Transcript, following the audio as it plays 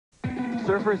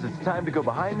Surfers, it's time to go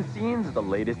behind the scenes of the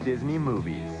latest Disney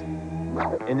movies.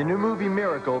 In the new movie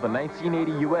Miracle, the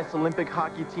 1980 U.S. Olympic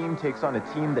hockey team takes on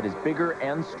a team that is bigger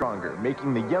and stronger,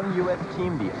 making the young U.S.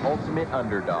 team the ultimate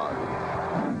underdog.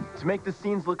 To make the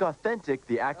scenes look authentic,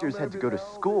 the actors had to go to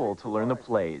school to learn the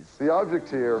plays. The object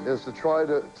here is to try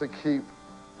to keep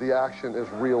the action as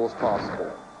real as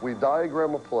possible. We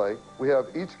diagram a play. We have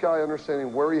each guy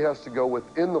understanding where he has to go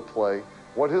within the play,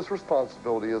 what his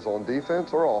responsibility is on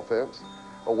defense or offense,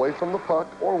 away from the puck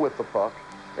or with the puck,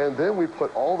 and then we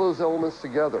put all those elements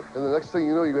together. And the next thing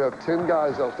you know, you have 10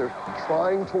 guys out there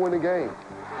trying to win a game.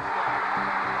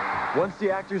 Once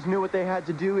the actors knew what they had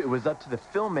to do, it was up to the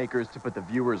filmmakers to put the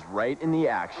viewers right in the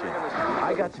action.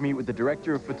 I got to meet with the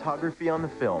director of photography on the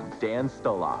film, Dan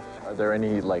Stoloff. Are there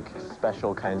any,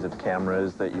 special kinds of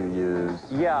cameras that you use?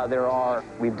 Yeah, there are.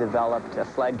 We've developed a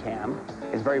sled cam.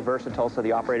 It's very versatile, so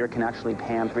the operator can actually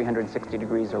pan 360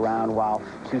 degrees around while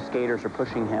two skaters are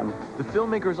pushing him. The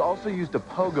filmmakers also used a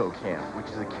pogo cam, which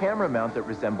is a camera mount that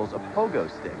resembles a pogo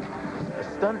stick. A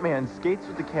stuntman skates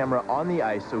with the camera on the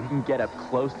ice so he can get up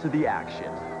close to the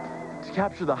action. To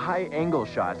capture the high-angle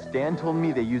shots, Dan told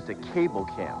me they used a cable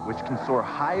cam, which can soar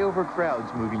high over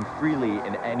crowds moving freely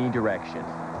in any direction.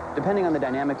 Depending on the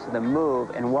dynamics of the move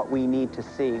and what we need to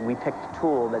see, we pick the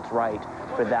tool that's right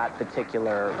for that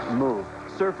particular move.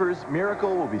 Surfers,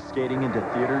 Miracle will be skating into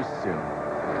theaters soon.